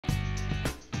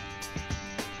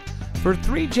For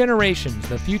 3 generations,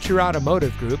 the Future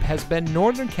Automotive Group has been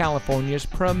Northern California's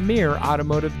premier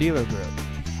automotive dealer group.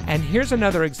 And here's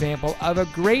another example of a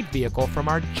great vehicle from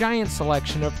our giant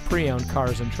selection of pre-owned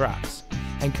cars and trucks.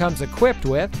 And comes equipped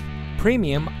with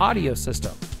premium audio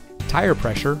system, tire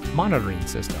pressure monitoring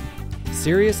system,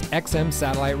 Sirius XM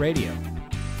satellite radio,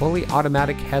 fully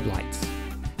automatic headlights,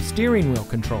 steering wheel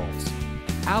controls,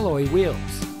 alloy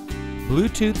wheels,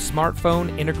 Bluetooth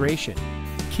smartphone integration,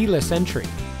 keyless entry,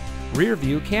 rear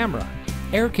view camera,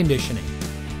 air conditioning,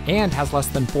 and has less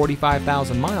than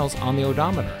 45,000 miles on the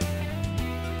odometer.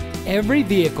 Every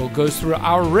vehicle goes through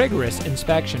our rigorous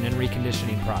inspection and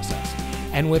reconditioning process.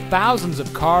 And with thousands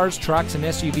of cars, trucks, and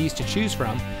SUVs to choose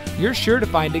from, you're sure to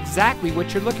find exactly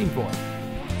what you're looking for.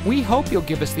 We hope you'll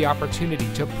give us the opportunity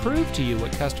to prove to you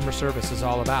what customer service is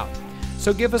all about.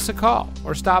 So give us a call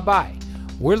or stop by.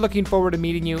 We're looking forward to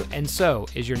meeting you, and so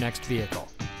is your next vehicle.